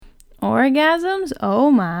Orgasms? Oh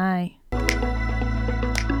my.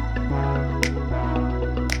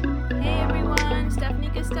 Hey everyone, Stephanie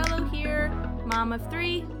Costello here, mom of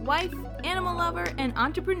 3, wife, animal lover, and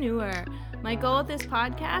entrepreneur. My goal with this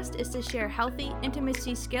podcast is to share healthy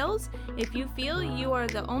intimacy skills. If you feel you are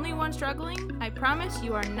the only one struggling, I promise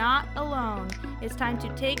you are not alone. It's time to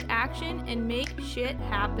take action and make shit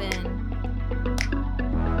happen.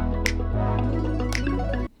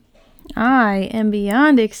 I am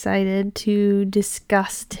beyond excited to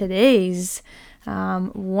discuss today's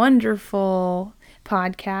wonderful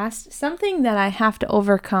podcast. Something that I have to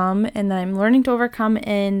overcome and that I'm learning to overcome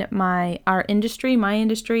in my industry,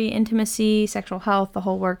 intimacy, sexual health, the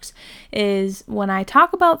whole works, is when I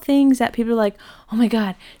talk about things that people are like, oh my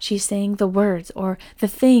God, she's saying the words or the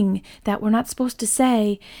thing that we're not supposed to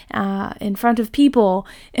say in front of people.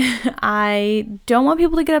 I don't want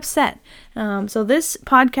people to get upset. So this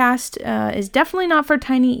podcast is definitely not for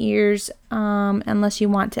tiny ears. Unless you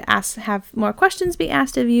want to have more questions be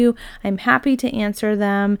asked of you, I'm happy to answer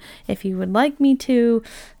them if you would like me to.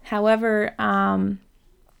 However,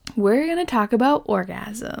 we're going to talk about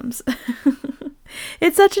orgasms.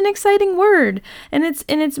 It's such an exciting word, and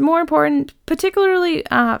it's more important, particularly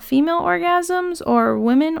female orgasms or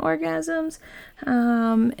women orgasms.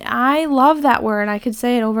 I love that word. I could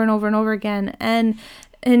say it over and over and over again, and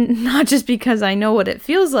not just because I know what it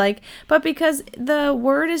feels like, but because the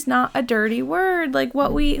word is not a dirty word. Like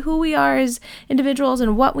who we are as individuals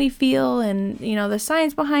and what we feel and, the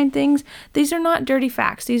science behind things. These are not dirty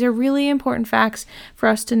facts. These are really important facts for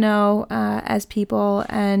us to know as people.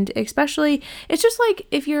 And especially, it's just like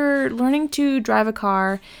if you're learning to drive a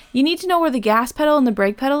car, you need to know where the gas pedal and the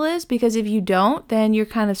brake pedal is, because if you don't, then you're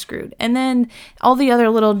kind of screwed. And then all the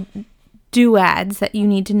other little doodads that you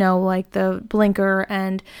need to know, like the blinker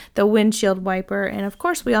and the windshield wiper, and of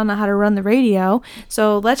course we all know how to run the radio,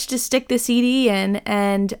 so let's just stick the CD in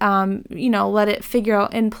and let it figure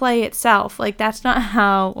out and play itself. Like, that's not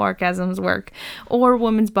how orgasms work, or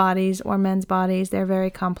women's bodies or men's bodies. They're very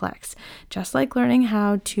complex, just like learning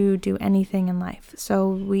how to do anything in life. So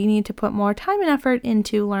we need to put more time and effort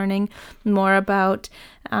into learning more about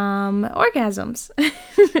orgasms.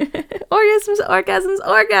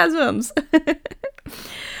 orgasms.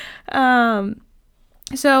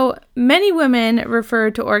 So many women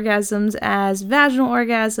refer to orgasms as vaginal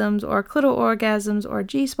orgasms or clitoral orgasms or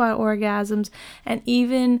G-spot orgasms, and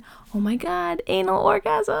even, oh my God, anal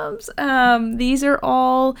orgasms. These are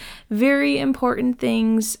all very important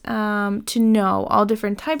things to know, all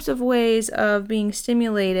different types of ways of being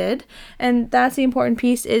stimulated. And that's the important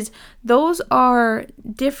piece, is those are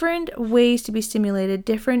different ways to be stimulated,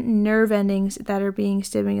 different nerve endings that are being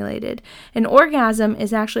stimulated. An orgasm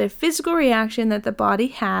is actually a physical reaction that the body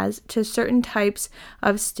has to certain types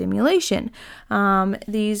of stimulation.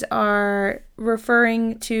 These are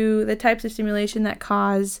referring to the types of stimulation that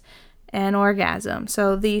cause an orgasm.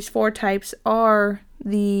 So these 4 types are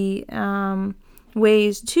the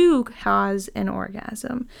ways to cause an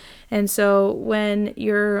orgasm. And so when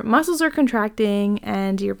your muscles are contracting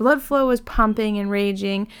and your blood flow is pumping and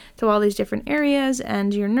raging to all these different areas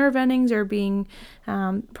and your nerve endings are being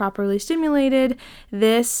properly stimulated,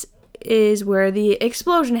 this is where the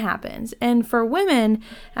explosion happens. And for women,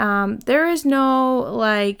 there is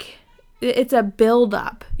no it's a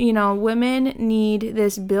build-up. Women need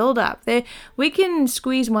this build-up. We can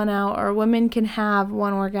squeeze one out, or women can have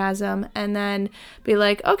one orgasm and then be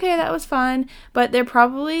like, okay, that was fun, but they're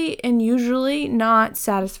probably and usually not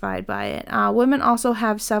satisfied by it. Women also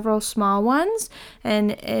have several small ones,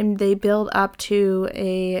 and they build up to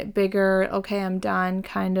a bigger, okay, I'm done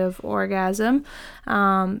kind of orgasm.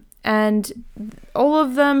 And all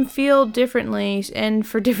of them feel differently and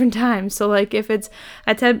for different times. So like if it's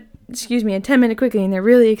a 10-minute quickie and they're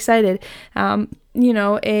really excited, those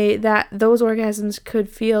orgasms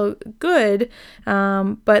could feel good,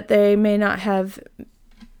 but they may not have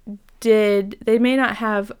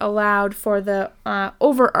allowed for the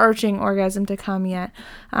overarching orgasm to come yet.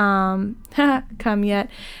 So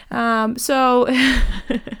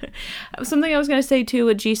something I was going to say too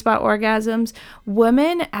with G-spot orgasms,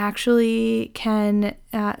 women actually can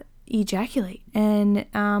ejaculate, and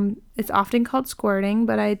it's often called squirting,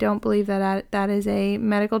 but I don't believe that is a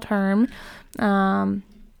medical term.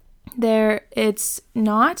 It's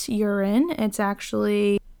not urine. It's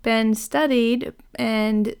actually been studied,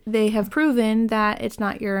 and they have proven that it's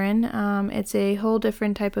not urine. It's a whole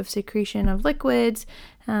different type of secretion of liquids,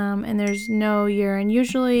 and there's no urine.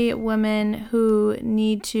 Usually women who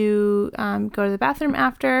need to go to the bathroom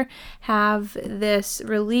after have this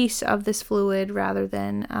release of this fluid rather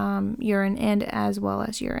than urine, and as well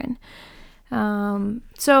as urine.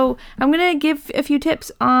 So I'm going to give a few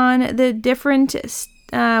tips on the different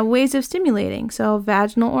ways of stimulating. So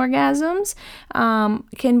vaginal orgasms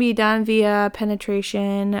can be done via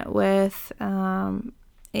penetration with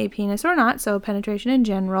a penis or not, so penetration in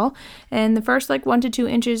general. In the first 1 to 2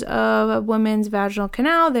 inches of a woman's vaginal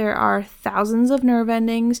canal, there are thousands of nerve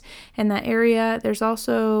endings in that area. There's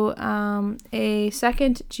also a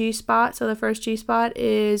second G-spot. So the first G-spot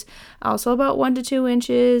is also about 1 to 2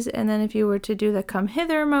 inches, and then if you were to do the come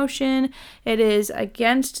hither motion, it is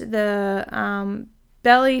against the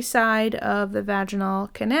belly side of the vaginal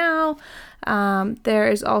canal. There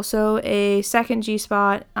is also a second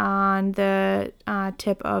G-spot on the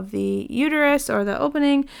tip of the uterus, or the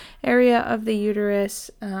opening area of the uterus.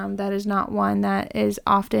 That is not one that is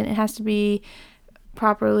often, it has to be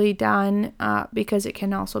properly done because it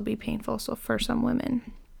can also be painful, so for some women.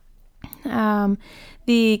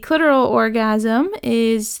 The clitoral orgasm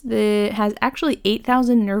has actually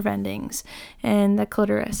 8,000 nerve endings in the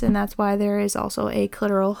clitoris, and that's why there is also a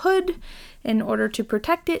clitoral hood in order to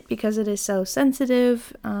protect it, because it is so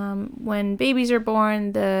sensitive. When babies are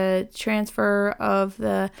born, the transfer of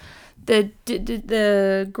the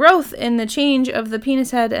growth and the change of the penis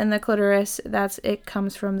head and the clitoris, it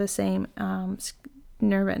comes from the same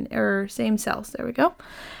nerve end, or same cells. There we go.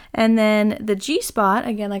 And then the G-spot,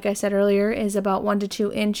 again, like I said earlier, is about 1 to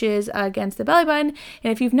 2 inches against the belly button.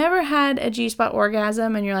 And if you've never had a G-spot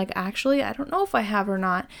orgasm and you're like, actually, I don't know if I have or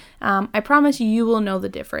not, I promise you will know the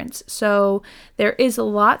difference. So there is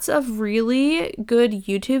lots of really good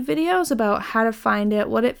YouTube videos about how to find it,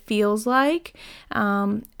 what it feels like,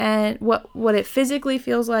 and what it physically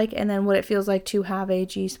feels like, and then what it feels like to have a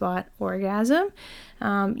G-spot orgasm.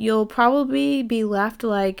 You'll probably be left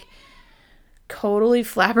totally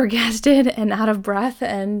flabbergasted and out of breath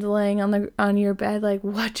and laying on your bed like,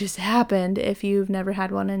 what just happened, if you've never had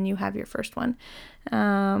one and you have your first one.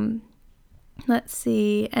 Let's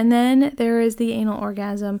see. And then there is the anal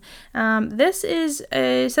orgasm. This is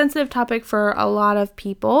a sensitive topic for a lot of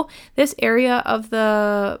people. This area of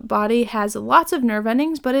the body has lots of nerve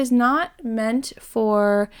endings, but is not meant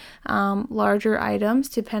for larger items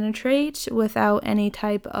to penetrate without any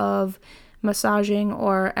type of massaging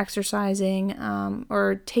or exercising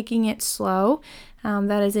or taking it slow.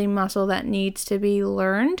 That is a muscle that needs to be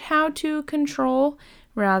learned how to control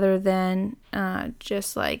rather than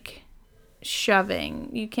just shoving.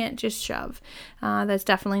 You can't just shove. That's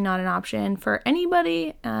definitely not an option for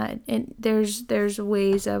anybody. There's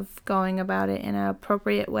ways of going about it in an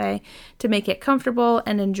appropriate way to make it comfortable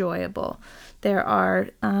and enjoyable. There are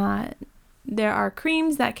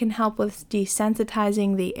creams that can help with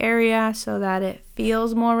desensitizing the area so that it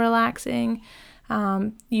feels more relaxing.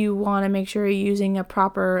 You want to make sure you're using a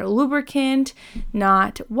proper lubricant,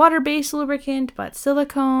 not water-based lubricant, but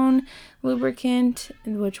silicone lubricant,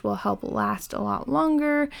 which will help last a lot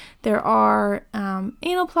longer. There are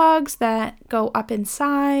anal plugs that go up in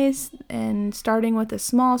size, and starting with a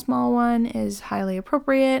small one is highly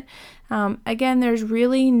appropriate. Again, there's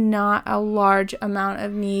really not a large amount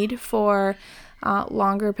of need for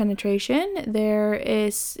longer penetration.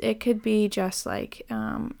 It could be just a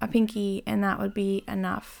pinky, and that would be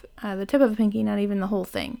enough. The tip of a pinky, not even the whole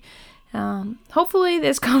thing. Hopefully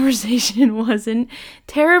this conversation wasn't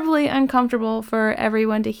terribly uncomfortable for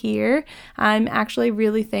everyone to hear. I'm actually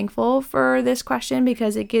really thankful for this question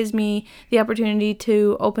because it gives me the opportunity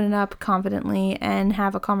to open it up confidently and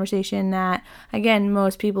have a conversation that, again,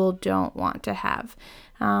 most people don't want to have.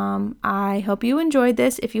 I hope you enjoyed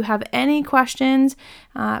this. If you have any questions,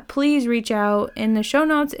 please reach out. In the show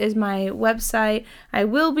notes is my website. I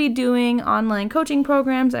will be doing online coaching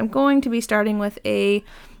programs. I'm going to be starting with a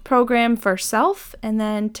program for self, and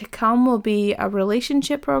then to come will be a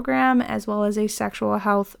relationship program as well as a sexual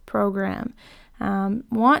health program.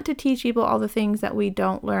 Want to teach people all the things that we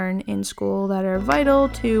don't learn in school that are vital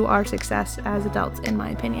to our success as adults, in my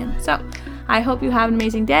opinion. So I hope you have an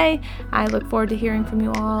amazing day. I look forward to hearing from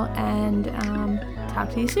you all, and talk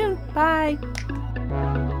to you soon. Bye.